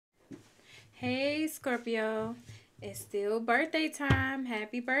Hey Scorpio, it's still birthday time.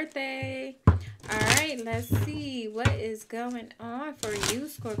 Happy birthday. Alright, let's see what is going on for you,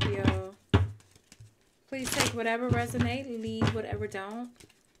 Scorpio. Please take whatever resonate, leave whatever don't.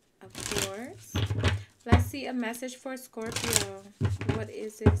 Of course. Let's see a message for Scorpio. What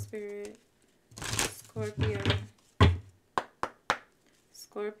is it, Spirit? Scorpio.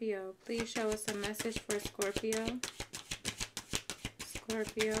 Scorpio, please show us a message for Scorpio.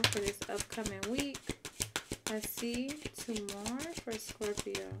 Scorpio for this upcoming week. Let's see 2 more for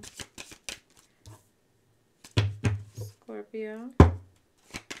Scorpio. Scorpio.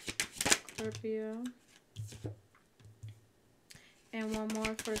 Scorpio. And 1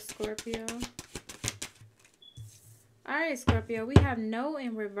 more for Scorpio. Alright, Scorpio, we have no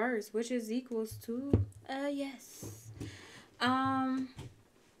in reverse, which is equals to yes.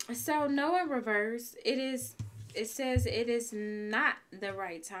 So no in reverse, it says it is not the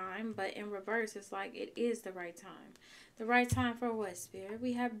right time, but in reverse it's like it is the right time. The right time for what, Spirit?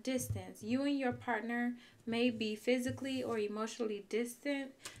 We have distance. You and your partner may be physically or emotionally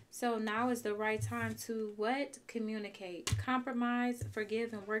distant. So now is the right time to what? Communicate, compromise,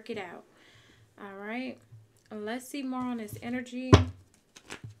 forgive, and work it out. All right. Let's see more on this energy.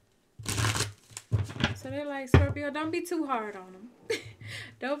 So they're like, Scorpio, don't be too hard on them.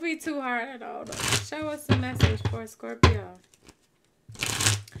 Don't be too hard on them. Show us a message for Scorpio.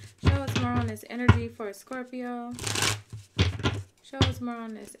 Show us more on this energy for Scorpio. Show us more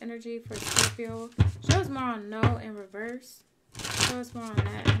on this energy for Scorpio. Show us more on no in reverse. Show us more on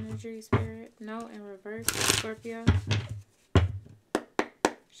that energy, Spirit. No in reverse for Scorpio.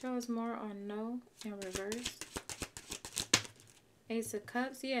 Show us more on no in reverse. Ace of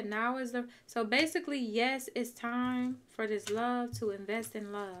Cups. Yeah, now is the... So basically, yes, it's time for this love to invest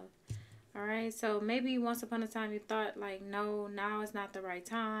in love. Alright, so maybe once upon a time you thought like, no, now is not the right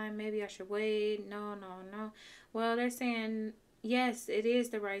time. Maybe I should wait. No. Well, they're saying, yes, it is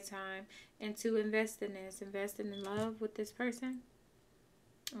the right time. And to invest in this. Invest in love with this person.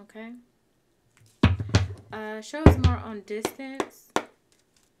 Okay. Show us more on distance.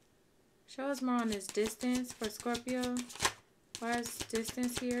 Show us more on this distance for Scorpio. Why is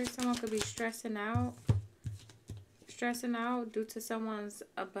distance here? Someone could be stressing out. Stressing out due to someone's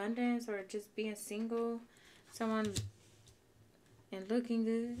abundance or just being single. Someone and looking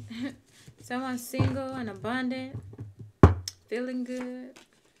good. Someone single and abundant. Feeling good.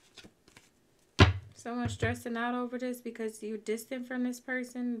 Someone stressing out over this because you're distant from this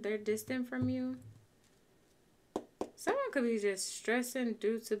person. They're distant from you. Someone could be just stressing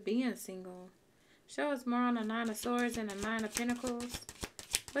due to being single. Show us more on the 9 of Swords and the 9 of Pentacles.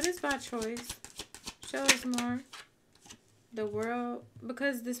 But it's by choice. Show us more. The world.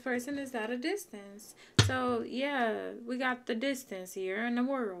 Because this person is at a distance. So, yeah. We got the distance here in the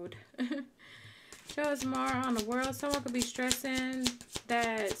world. Show us more on the world. Someone could be stressing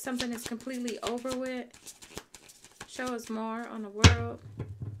that something is completely over with. Show us more on the world.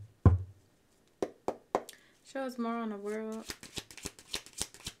 Show us more on the world.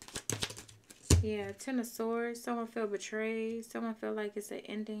 Yeah, 10 of Swords. Someone feel betrayed. Someone feel like it's an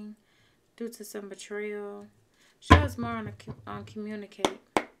ending due to some betrayal. Show us more on communicate.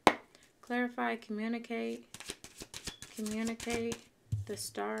 Clarify, communicate. Communicate. The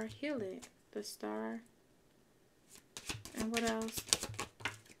Star. Heal it. The Star. And what else?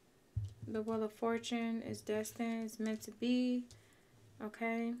 The Wheel of Fortune is destined. It's meant to be.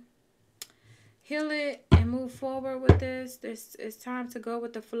 Okay. Heal it and move forward with this. It's time to go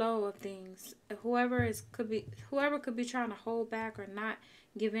with the flow of things. Whoever could be trying to hold back or not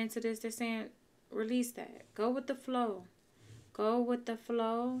give in to this, they're saying release that. Go with the flow. Go with the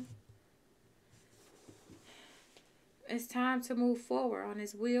flow. It's time to move forward on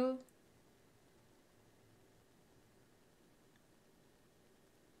this wheel.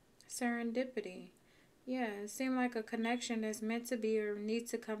 Serendipity. Yeah, it seemed like a connection that's meant to be or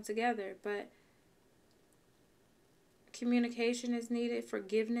needs to come together, but communication is needed.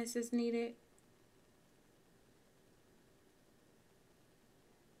 Forgiveness is needed.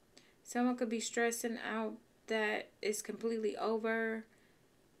 Someone could be stressing out that it's completely over.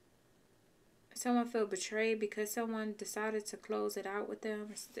 Someone feel betrayed because someone decided to close it out with them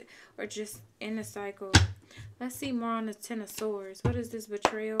or just in a cycle. Let's see more on the 10 of Swords. What is this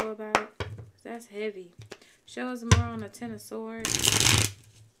betrayal about? That's heavy. Show us more on the 10 of Swords.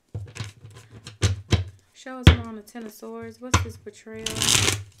 Show us more on the 10 of Swords. What's this betrayal?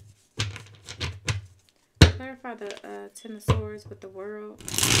 Clarify the 10 of Swords with the world.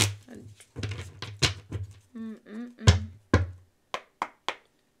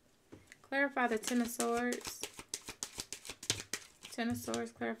 Clarify the 10 of Swords. Ten of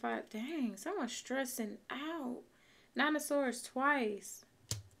Swords clarified. Dang, someone's stressing out. Nine of Swords twice.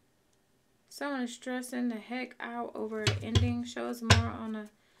 Someone is stressing the heck out over an ending. Show us more on the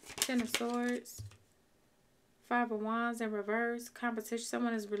Ten of Swords. Five of Wands in reverse. Competition.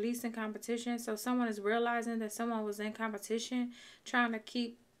 Someone is releasing competition. So someone is realizing that someone was in competition. Trying to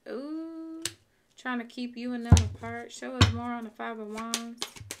keep you and them apart. Show us more on the Five of Wands.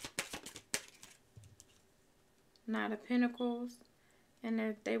 Nine of Pentacles. And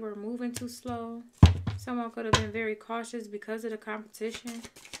that they were moving too slow. Someone could have been very cautious because of the competition.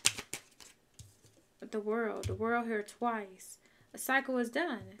 The world here twice. A cycle is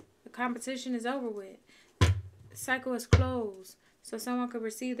done. The competition is over with. The cycle is closed. So someone could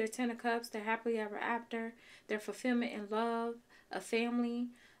receive their Ten of Cups, their happily ever after, their fulfillment in love, a family.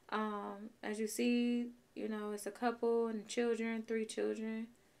 As you see, you know, it's a couple and children, 3 children.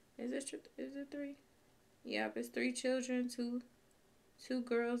 Is it 3? Yep, it's 3 children, two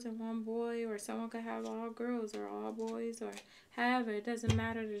girls and 1 boy, or someone could have all girls or all boys, or however, it doesn't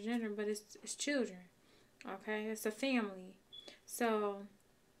matter the gender, but it's children. Okay, it's a family. So,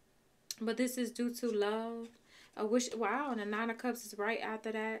 but this is due to love. A wish. Wow, and the Nine of Cups is right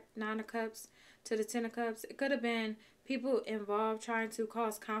after that. Nine of Cups to the Ten of Cups. It could have been people involved trying to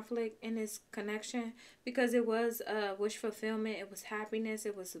cause conflict in this connection, because it was wish fulfillment. It was happiness.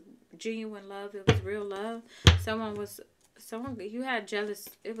 It was genuine love. It was real love. You had jealous.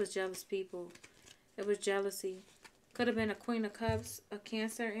 It was jealous people. It was jealousy. Could have been a Queen of Cups, a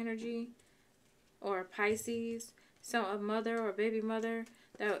Cancer energy, or a Pisces. A mother or baby mother,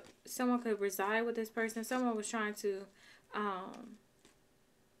 that someone could reside with this person. Someone was trying to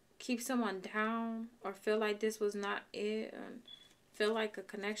keep someone down, or feel like this was not it, and feel like a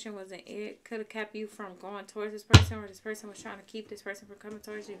connection wasn't it. Could have kept you from going towards this person, or this person was trying to keep this person from coming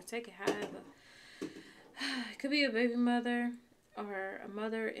towards you. Take it however. It could be a baby mother, or a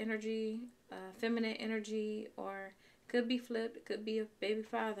mother energy, feminine energy, or could be flipped. It could be a baby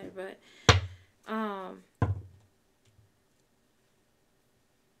father, but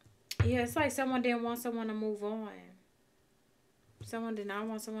yeah, it's like someone didn't want someone to move on. Someone did not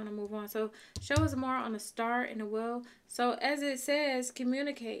want someone to move on. So show us more on the Star and the Wheel. So as it says,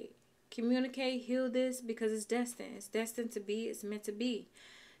 communicate. Communicate, heal this, because it's destined. It's destined to be. It's meant to be.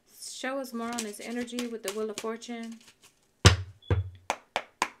 Show us more on this energy with the Wheel of Fortune.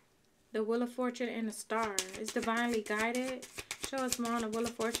 The Wheel of Fortune and the Star. It's divinely guided. Show us more on the Wheel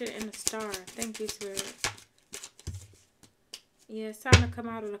of Fortune and the Star. Thank you, Spirit. Yeah, it's time to come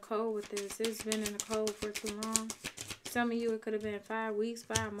out of the cold with this. It's been in the cold for too long. Some of you, it could have been 5 weeks,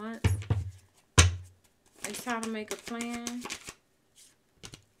 5 months. It's time to make a plan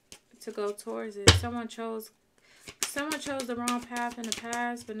to go towards it. Someone chose the wrong path in the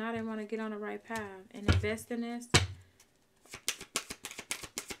past, but now they want to get on the right path and invest in this.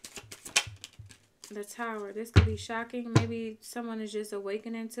 The Tower. This could be shocking. Maybe someone is just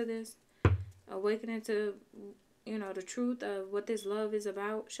awakening to this. Awakening to, you know, the truth of what this love is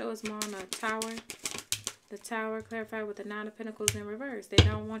about. Show us more on the Tower. The Tower clarified with the Nine of Pentacles in reverse. They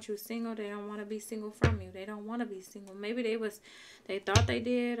don't want you single. They don't want to be single from you. They don't want to be single. Maybe they thought they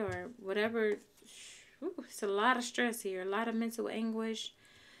did, or whatever. Ooh, it's a lot of stress here. A lot of mental anguish.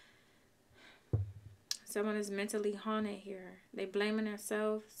 Someone is mentally haunted here. They blaming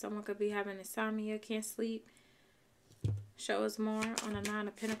themselves. Someone could be having insomnia, can't sleep. Show us more on the Nine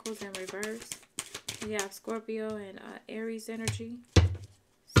of Pentacles in reverse. We have Scorpio and Aries energy.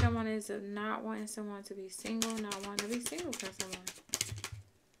 Someone is not wanting someone to be single, not wanting to be single for someone.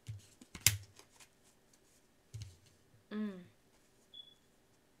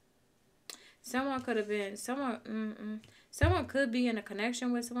 Someone could have been, someone could be in a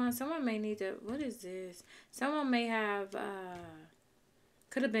connection with someone. Someone may need to, what is this? Someone may have,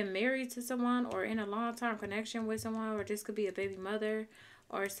 could have been married to someone, or in a long-term connection with someone, or this could be a baby mother.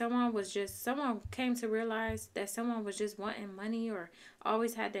 Or someone came to realize that someone was just wanting money, or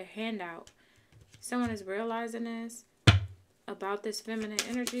always had their hand out. Someone is realizing this about this feminine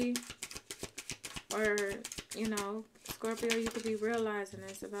energy. Or, you know, Scorpio, you could be realizing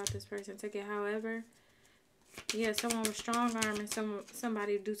this about this person. Take it however. Yeah, someone was strong-arming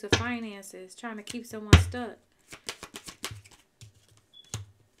somebody due to finances, trying to keep someone stuck.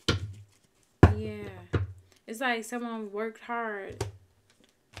 Yeah. It's like someone worked hard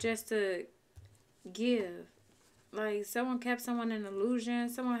just to give. Like someone kept someone in illusion.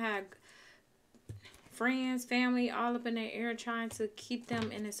 Someone had friends, family, all up in their ear, trying to keep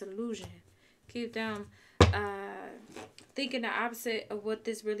them in this illusion. Keep them thinking the opposite of what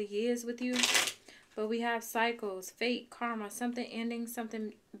this really is with you. But we have cycles, fate, karma, something ending,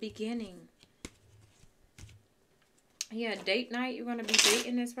 something beginning. Yeah, date night. You're going to be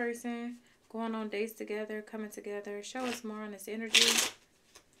dating this person. Going on dates together. Coming together. Show us more on this energy.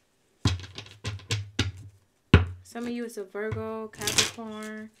 Some of you is a Virgo,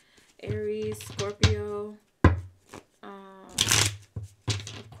 Capricorn, Aries, Scorpio,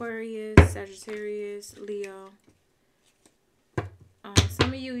 Aquarius, Sagittarius, Leo.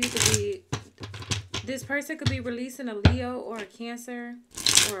 Some of you could be, this person could be releasing a Leo or a Cancer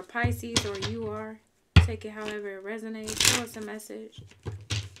or a Pisces, or you are. Take it however it resonates. Show us a message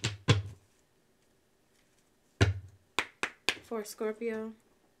for Scorpio.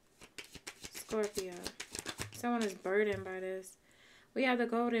 Scorpio. Someone is burdened by this. We have the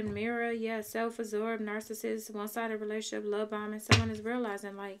golden mirror. Yeah, self-absorbed, narcissist, one-sided relationship, love bombing. Someone is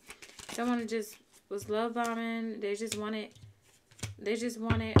realizing, like, someone just was love bombing. They just wanted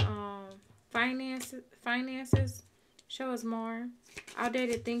finances. Show us more.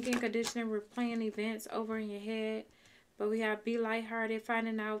 Outdated thinking, conditioning, replaying events over in your head. But we have be lighthearted,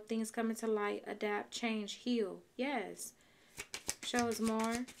 finding out things coming to light, adapt, change, heal. Yes. Show us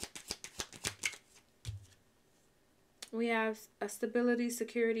more. We have a stability,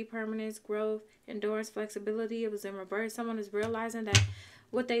 security, permanence, growth, endurance, flexibility. It was in reverse. Someone is realizing that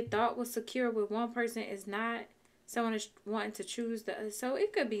what they thought was secure with one person is not. Someone is wanting to choose the other. So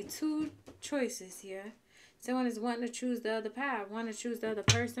it could be two choices here. Someone is wanting to choose the other path, wanting to choose the other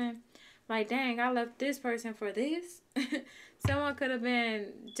person. Like, dang, I left this person for this. Someone could have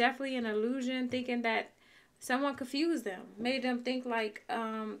been definitely an illusion, thinking that someone confused them, made them think like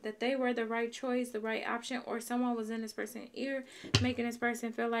that they were the right choice, the right option, or someone was in this person's ear, making this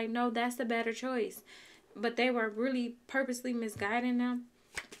person feel like, no, that's the better choice. But they were really purposely misguiding them.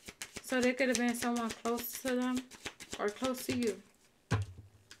 So there could have been someone close to them or close to you.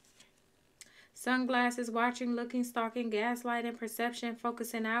 Sunglasses, watching, looking, stalking, gaslighting, perception,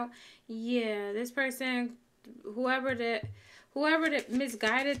 focusing out. Yeah, this person, whoever that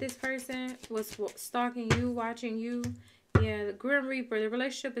misguided this person was stalking you, watching you. Yeah, the Grim Reaper. The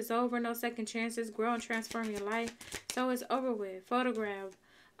relationship is over. No second chances. Grow and transform your life. So it's over with. Photograph.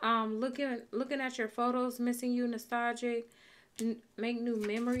 Looking at your photos, missing you, nostalgic. Make new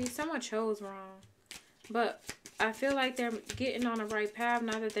memories. Someone chose wrong. But I feel like they're getting on the right path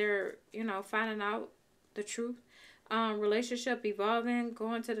now that they're, finding out the truth. Relationship evolving,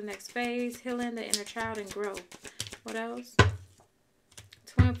 going to the next phase, healing the inner child and grow. What else?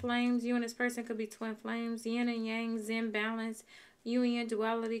 Twin flames. You and this person could be twin flames. Yin and yang, zen, balance, union,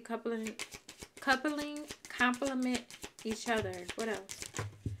 duality, coupling, complement each other. What else?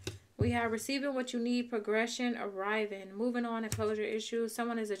 We have receiving what you need, progression, arriving, moving on and closure issues.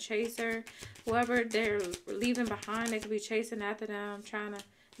 Someone is a chaser. Whoever they're leaving behind, they could be chasing after them, trying to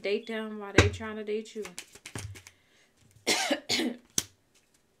date them while they're trying to date you.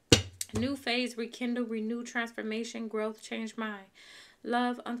 New phase, rekindle, renew, transformation, growth, change mind.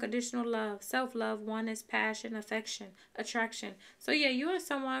 Love, unconditional love, self-love, oneness, passion, affection, attraction. So yeah, you and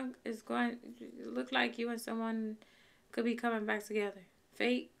someone is going, look like you and someone could be coming back together.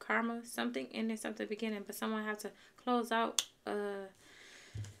 Fate, karma, something ending, something beginning. But someone have to close out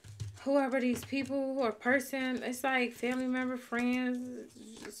whoever these people or person. It's like family member,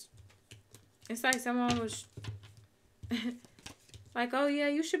 friends. It's like someone was like, oh yeah,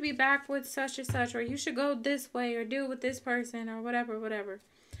 you should be back with such and such, or you should go this way, or deal with this person, or whatever.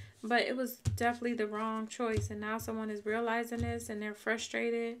 But it was definitely the wrong choice, and now someone is realizing this, and they're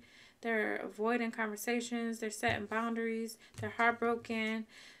frustrated. They're avoiding conversations. They're setting boundaries. They're heartbroken.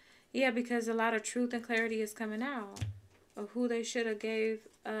 Yeah, because a lot of truth and clarity is coming out of who they should have gave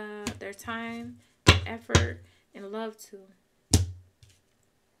their time, effort, and love to.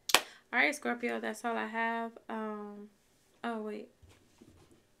 All right, Scorpio, that's all I have. Oh, wait.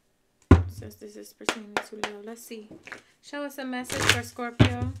 Since this is pertaining to Leo, let's see. Show us a message for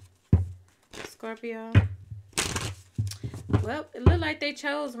Scorpio. Scorpio. Well, it looked like they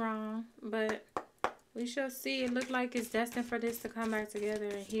chose wrong, but we shall see. It looked like it's destined for this to come back together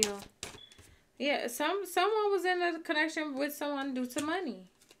and heal. Yeah, someone was in a connection with someone due to money.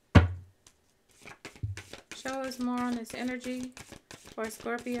 Show us more on this energy for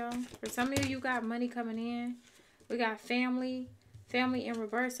Scorpio. For some of you, you got money coming in. We got family. Family in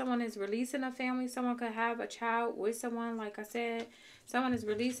reverse. Someone is releasing a family. Someone could have a child with someone, like I said. Someone is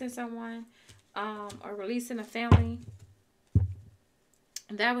releasing someone or releasing a family.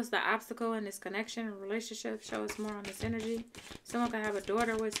 That was the obstacle in this connection and relationship. Show us more on this energy. Someone could have a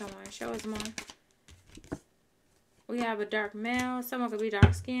daughter with someone. Show us more. We have a dark male. Someone could be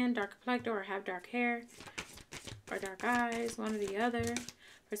dark skinned, dark complected, or have dark hair or dark eyes. One or the other.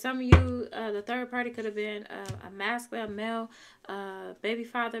 For some of you, the third party could have been a masculine, male, baby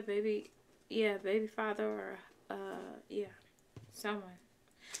father, or yeah, someone.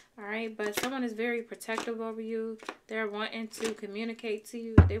 All right, but someone is very protective over you. They're wanting to communicate to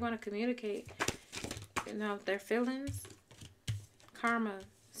you. They want to communicate, you know, their feelings. Karma.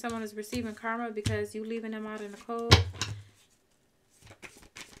 Someone is receiving karma because you leaving them out in the cold.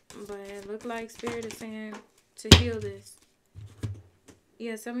 But it look like Spirit is saying to heal this.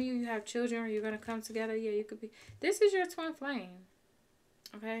 Yeah, some of you have children or you're going to come together. Yeah, you could be. This is your twin flame.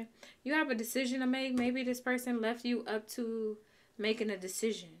 Okay? You have a decision to make. Maybe this person left you up to making a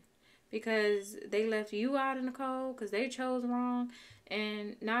decision. Because they left you out in the cold. Because they chose wrong.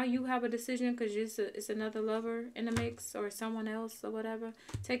 And now you have a decision because it's another lover in the mix. Or someone else or whatever.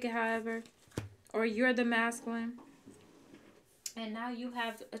 Take it however. Or you're the masculine. And now you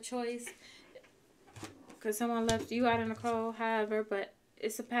have a choice. Because someone left you out in the cold. However, but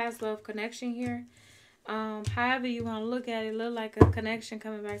it's a past love connection here. However you want to look at it, look like a connection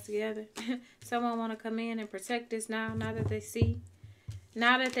coming back together. Someone want to come in and protect this now that they see.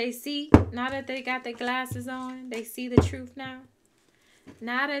 Now that they got their glasses on, they see the truth now.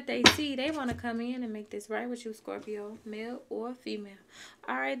 Now that they see, they want to come in and make this right with you, Scorpio, male or female.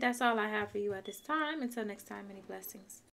 All right, that's all I have for you at this time. Until next time, many blessings.